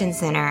Detention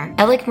Center,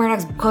 Alec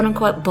Murdaugh's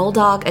quote-unquote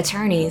bulldog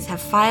attorneys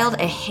have filed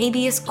a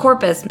habeas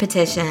corpus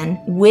petition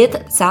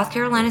with South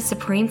Carolina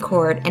Supreme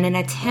Court in an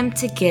attempt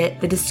to get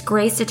the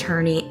disgraced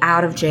attorney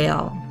out of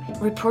jail.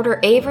 Reporter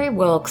Avery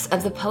Wilkes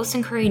of the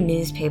Post-Inquiry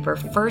newspaper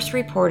first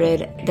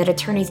reported that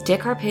attorneys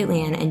Dick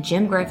Harpootlian and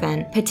Jim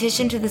Griffin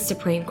petitioned to the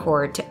Supreme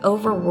Court to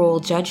overrule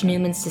Judge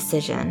Newman's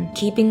decision,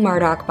 keeping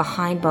Murdaugh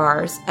behind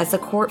bars, as the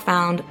court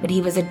found that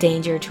he was a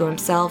danger to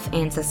himself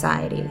and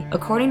society.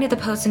 According to the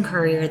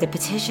Post-Inquirer, the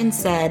petition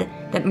said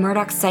that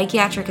Murdaugh's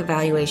psychiatric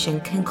evaluation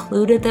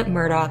concluded that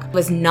Murdaugh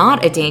was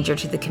not a danger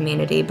to the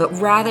community, but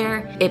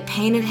rather it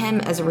painted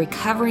him as a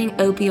recovering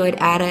opioid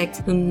addict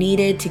who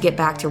needed to get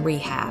back to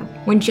rehab.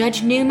 When Judge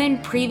Newman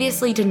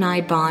previously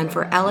denied bond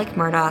for Alec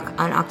Murdaugh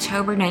on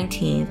October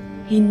 19th,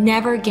 he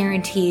never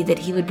guaranteed that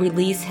he would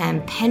release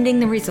him pending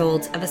the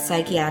results of a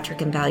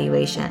psychiatric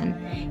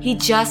evaluation. He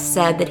just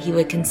said that he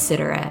would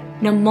consider it.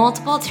 Now,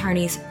 multiple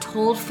attorneys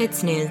told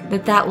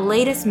FitzNews that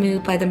latest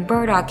move by the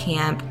Murdaugh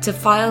camp to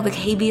file the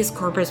habeas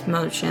corpus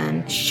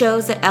motion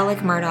shows that Alec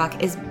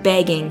Murdaugh is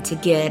begging to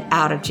get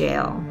out of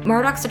jail.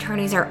 Murdaugh's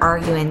attorneys are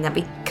arguing that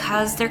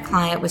because their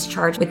client was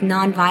charged with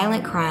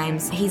nonviolent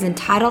crimes, he's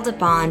entitled to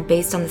bond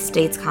based on the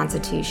state's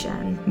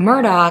constitution.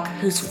 Murdaugh,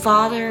 whose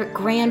father,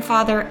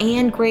 grandfather,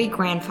 and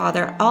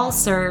great-grandfather all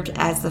served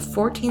as the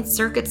 14th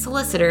Circuit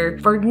solicitor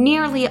for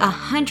nearly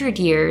 100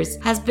 years,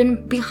 has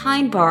been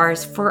behind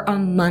bars for a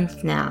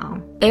month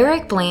now.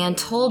 Eric Bland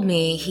told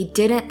me he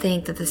didn't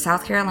think that the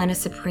South Carolina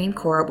Supreme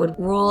Court would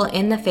rule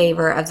in the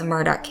favor of the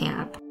Murdaugh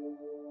camp.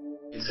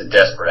 It's a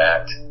desperate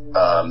act.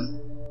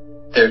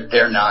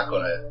 They're not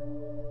going to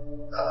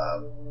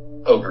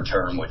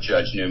overturn what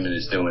Judge Newman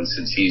is doing,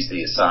 since he's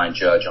the assigned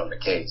judge on the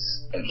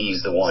case, and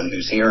he's the one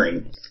who's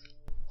hearing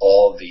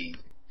all the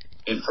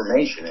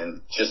information.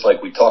 And just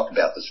like we talked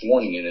about this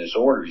morning in his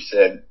order, he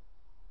said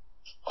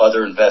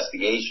other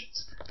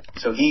investigations.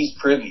 So he's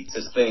privy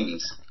to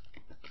things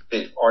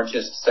that aren't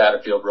just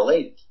Satterfield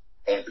related.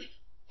 And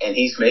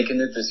he's making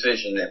the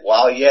decision that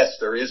while, yes,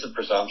 there is a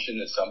presumption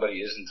that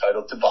somebody is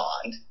entitled to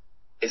bond,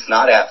 it's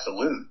not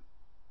absolute,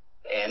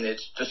 and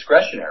it's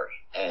discretionary.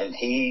 And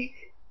he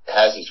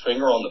has his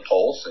finger on the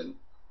pulse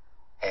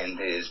and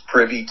is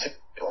privy to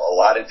a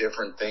lot of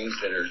different things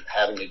that are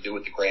having to do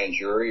with the grand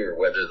jury, or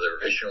whether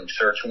they're issuing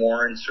search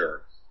warrants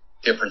or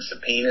different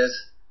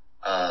subpoenas.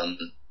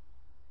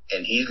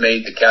 And he's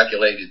made the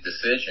calculated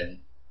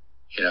decision,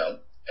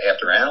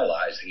 after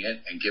analyzing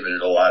it and giving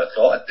it a lot of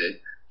thought, that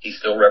he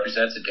still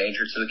represents a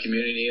danger to the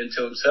community and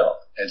to himself.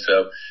 And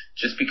so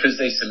just because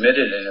they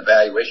submitted an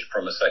evaluation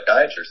from a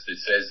psychiatrist that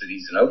says that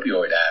he's an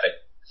opioid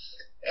addict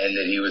and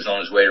that he was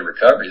on his way to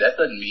recovery, that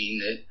doesn't mean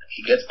that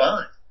he gets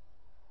bond.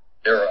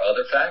 There are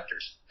other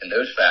factors, and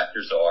those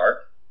factors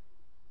are,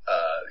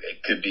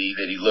 it could be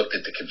that he looked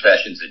at the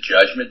confessions of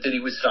judgment that he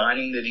was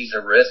signing, that he's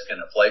a risk and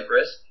a flight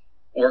risk,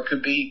 or it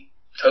could be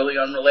totally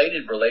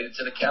unrelated, related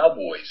to the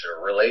Cowboys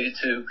or related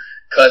to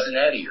Cousin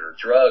Eddie or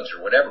drugs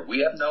or whatever.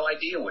 We have no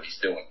idea what he's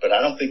doing, but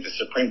I don't think the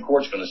Supreme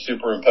Court's going to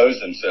superimpose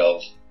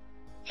themselves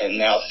and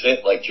now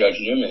sit like Judge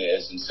Newman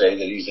is and say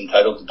that he's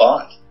entitled to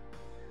bond.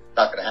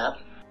 Not going to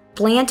happen.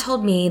 Bland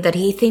told me that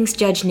he thinks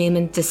Judge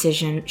Newman's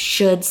decision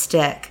should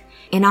stick.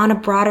 And on a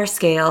broader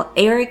scale,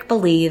 Eric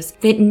believes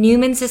that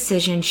Newman's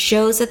decision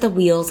shows that the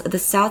wheels of the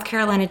South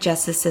Carolina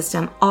justice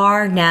system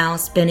are now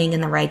spinning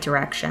in the right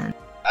direction.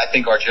 I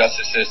think our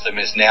justice system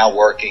is now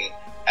working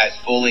as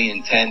fully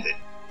intended.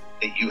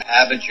 That you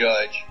have a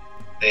judge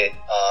that,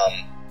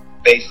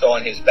 based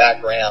on his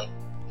background,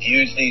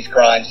 views these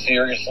crimes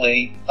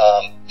seriously.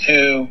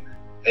 Two,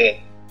 that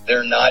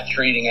they're not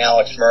treating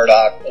Alex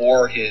Murdaugh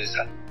or his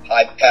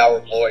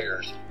high-powered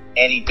lawyers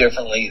any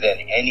differently than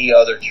any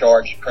other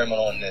charged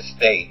criminal in this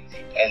state.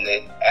 And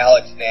that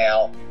Alex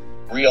now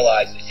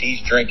realizes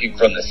he's drinking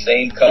from the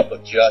same cup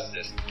of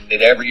justice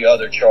that every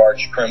other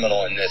charged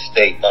criminal in this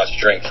state must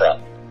drink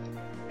from.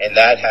 And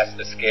that has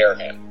to scare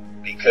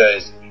him,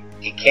 because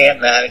he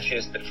can't manage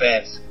his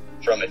defense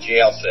from a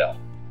jail cell,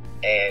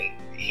 and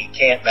he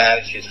can't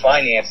manage his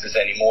finances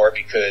anymore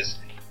because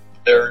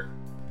they're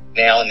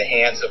now in the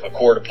hands of a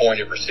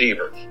court-appointed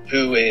receiver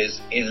who is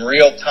in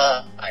real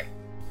time,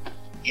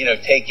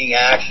 taking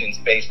actions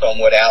based on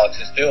what Alex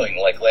is doing.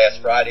 Like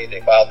last Friday,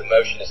 they filed a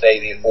motion to say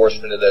the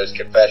enforcement of those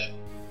confession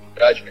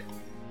judgment.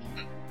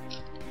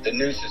 The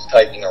noose is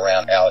tightening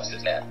around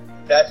Alex's neck.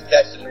 That's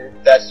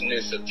the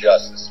noose of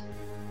justice.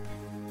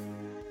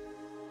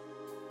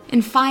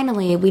 And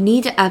finally, we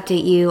need to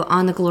update you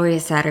on the Gloria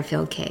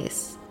Satterfield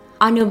case.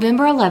 On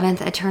November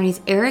 11th,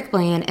 attorneys Eric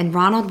Bland and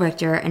Ronald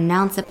Richter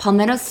announced that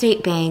Palmetto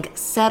State Bank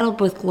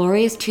settled with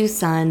Gloria's two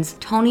sons,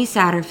 Tony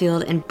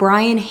Satterfield and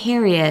Brian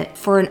Harriet,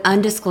 for an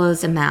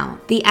undisclosed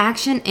amount. The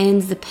action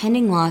ends the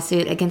pending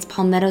lawsuit against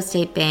Palmetto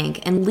State Bank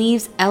and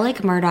leaves Alec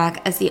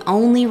Murdaugh as the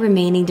only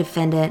remaining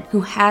defendant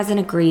who hasn't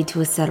agreed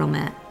to a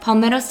settlement.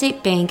 Palmetto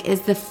State Bank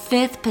is the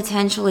fifth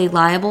potentially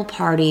liable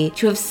party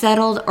to have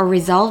settled or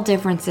resolved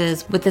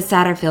differences with the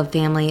Satterfield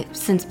family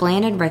since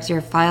Bland and Richter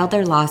filed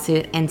their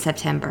lawsuit in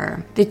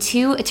September. The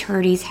two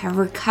attorneys have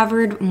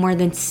recovered more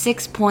than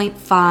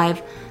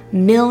 $6.5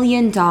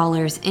 million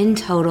in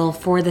total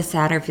for the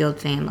Satterfield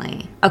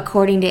family,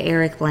 according to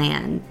Eric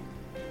Bland.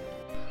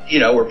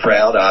 We're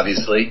proud,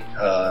 obviously.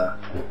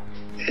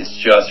 It's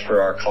just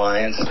for our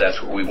clients.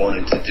 That's what we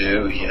wanted to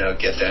do,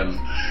 get them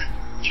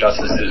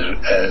justice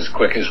as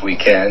quick as we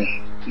can,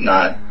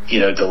 not,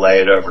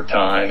 delay it over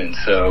time. And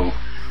so,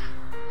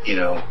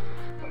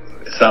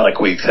 it's not like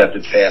we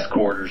accepted fast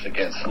quarters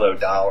against slow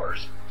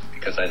dollars,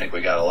 because I think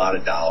we got a lot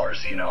of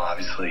dollars.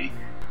 Obviously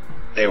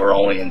they were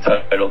only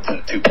entitled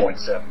to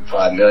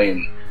 $2.75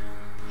 million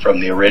from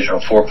the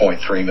original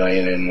 $4.3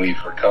 million, and we've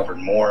recovered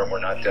more, and we're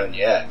not done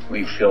yet.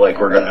 We feel like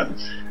we're going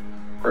to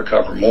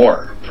recover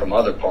more from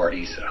other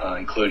parties,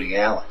 including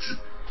Alex.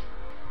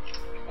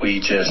 We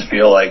just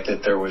feel like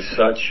that there was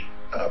such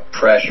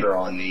pressure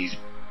on these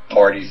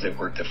parties that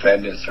were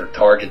defendants or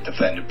target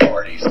defendant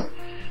parties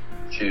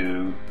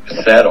to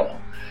settle,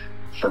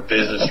 for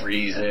business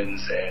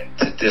reasons and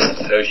to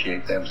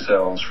disassociate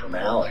themselves from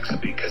Alex,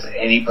 because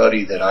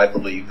anybody that I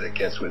believe that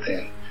gets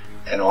within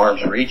an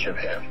arm's reach of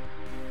him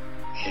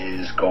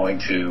is going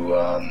to,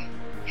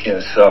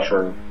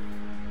 suffer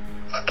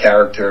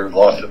a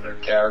loss of their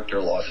character,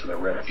 loss of their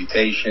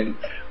reputation,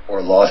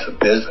 or loss of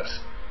business.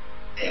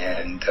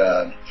 And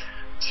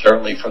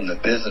certainly from the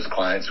business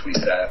clients we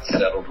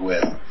settled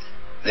with,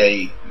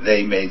 they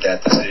made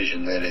that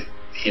decision that it,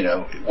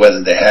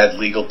 whether they had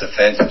legal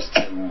defenses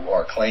to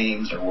our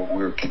claims or what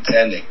we were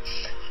contending,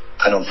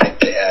 I don't think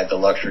they had the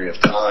luxury of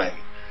time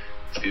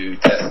to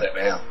test them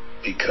out,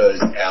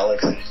 because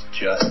Alex is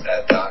just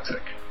that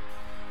toxic.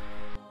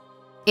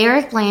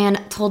 Eric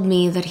Bland told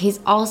me that he's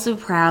also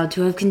proud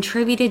to have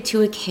contributed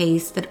to a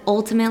case that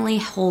ultimately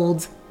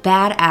holds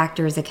bad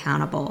actors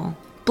accountable.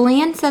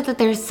 Bland said that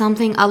there's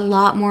something a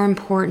lot more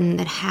important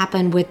that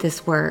happened with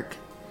this work,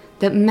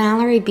 that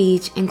Mallory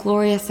Beach and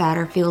Gloria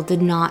Satterfield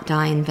did not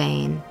die in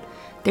vain.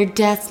 Their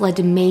deaths led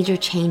to major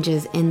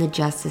changes in the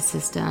justice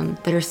system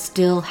that are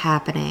still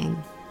happening.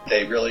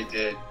 They really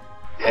did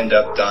end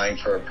up dying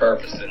for a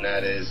purpose, and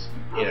that is,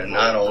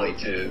 not only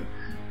to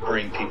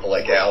bring people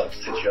like Alex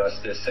to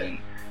justice and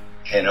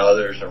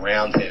others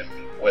around him,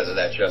 whether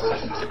that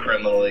justice is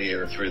criminally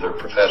or through their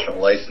professional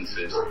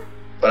licenses,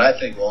 but I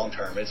think long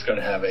term it's going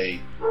to have a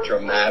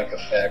dramatic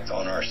effect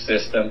on our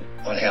system,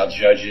 on how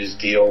judges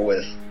deal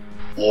with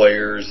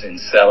lawyers and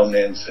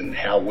settlements, and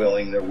how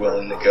they're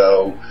willing to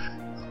go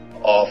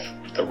off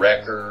the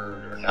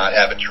record or not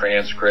have a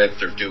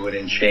transcript or do it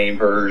in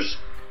chambers.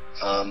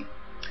 And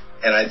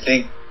I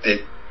think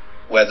that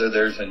whether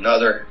there's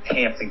another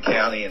Hampton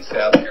County in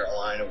South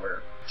Carolina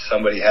where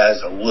somebody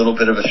has a little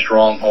bit of a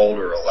stronghold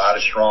or a lot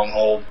of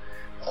stronghold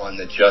on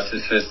the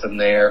justice system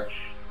there,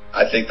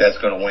 I think that's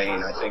going to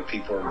wane. I think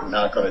people are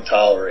not going to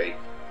tolerate,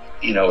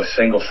 a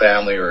single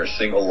family or a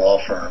single law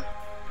firm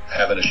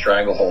having a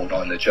stranglehold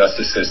on the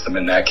justice system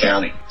in that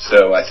county.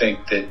 So I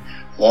think that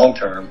long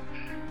term,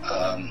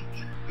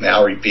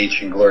 Mallory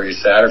Beach and Gloria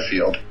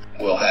Satterfield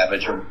will have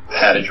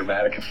had a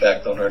dramatic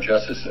effect on our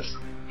justice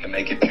system and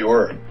make it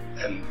pure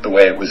and the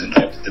way it was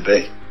intended to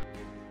be.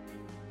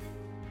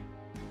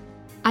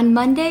 On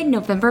Monday,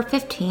 November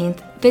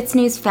 15th,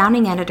 FITSNews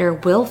founding editor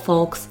Will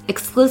Folks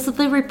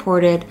exclusively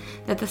reported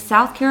that the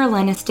South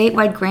Carolina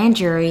statewide grand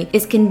jury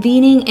is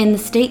convening in the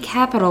state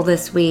capitol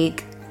this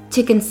week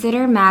to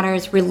consider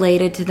matters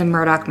related to the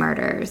Murdaugh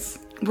murders.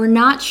 We're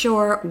not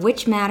sure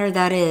which matter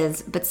that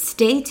is, but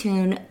stay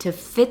tuned to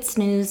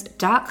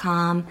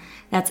fitsnews.com,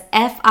 that's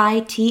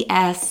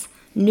FITS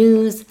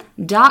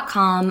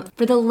news.com,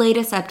 for the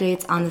latest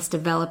updates on this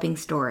developing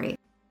story.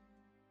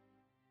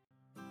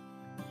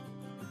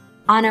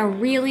 On a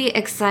really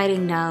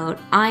exciting note,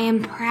 I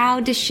am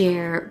proud to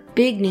share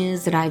big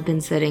news that I've been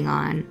sitting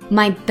on.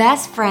 My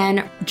best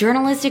friend,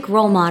 journalistic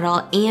role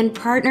model, and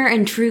partner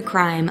in true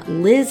crime,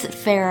 Liz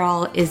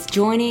Farrell, is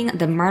joining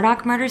the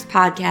Murdaugh Murders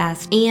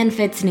podcast and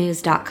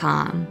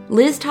fitsnews.com.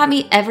 Liz taught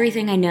me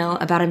everything I know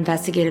about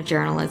investigative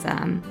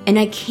journalism, and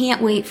I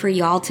can't wait for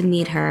y'all to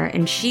meet her,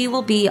 and she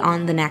will be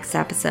on the next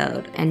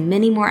episode, and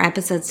many more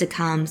episodes to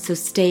come, so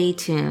stay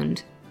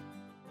tuned.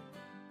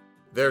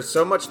 There's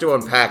so much to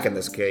unpack in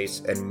this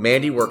case, and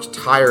Mandy works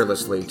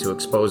tirelessly to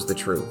expose the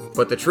truth.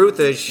 But the truth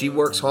is, she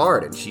works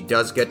hard, and she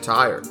does get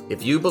tired.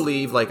 If you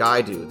believe, like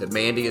I do, that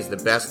Mandy is the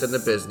best in the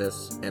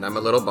business, and I'm a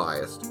little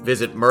biased,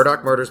 visit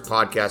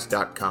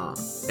MurdaughMurdersPodcast.com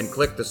and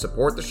click the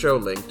Support the Show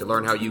link to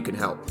learn how you can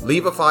help.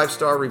 Leave a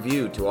 5-star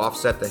review to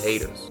offset the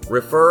haters.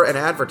 Refer an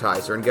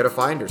advertiser and get a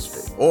finder's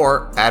fee.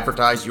 Or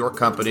advertise your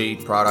company,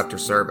 product, or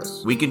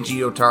service. We can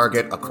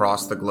geo-target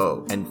across the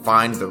globe and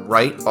find the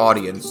right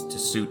audience to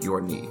suit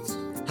your needs.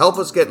 Help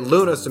us get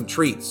Luna some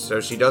treats so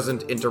she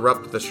doesn't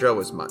interrupt the show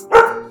as much.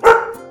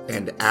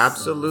 And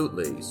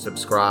absolutely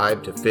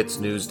subscribe to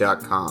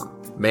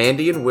fitsnews.com.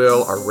 Mandy and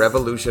Will are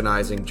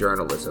revolutionizing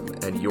journalism,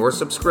 and your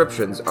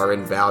subscriptions are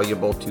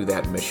invaluable to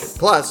that mission.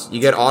 Plus,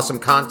 you get awesome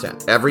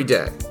content every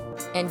day.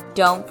 And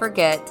don't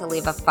forget to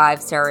leave a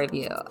 5-star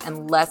review,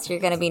 unless you're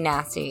going to be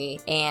nasty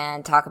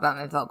and talk about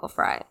my vocal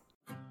fry.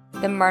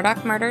 The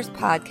Murdaugh Murders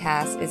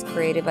podcast is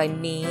created by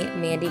me,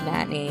 Mandy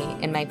Matney,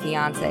 and my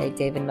fiancé,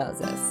 David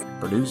Moses.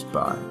 Produced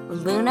by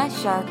Luna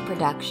Shark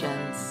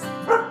Productions.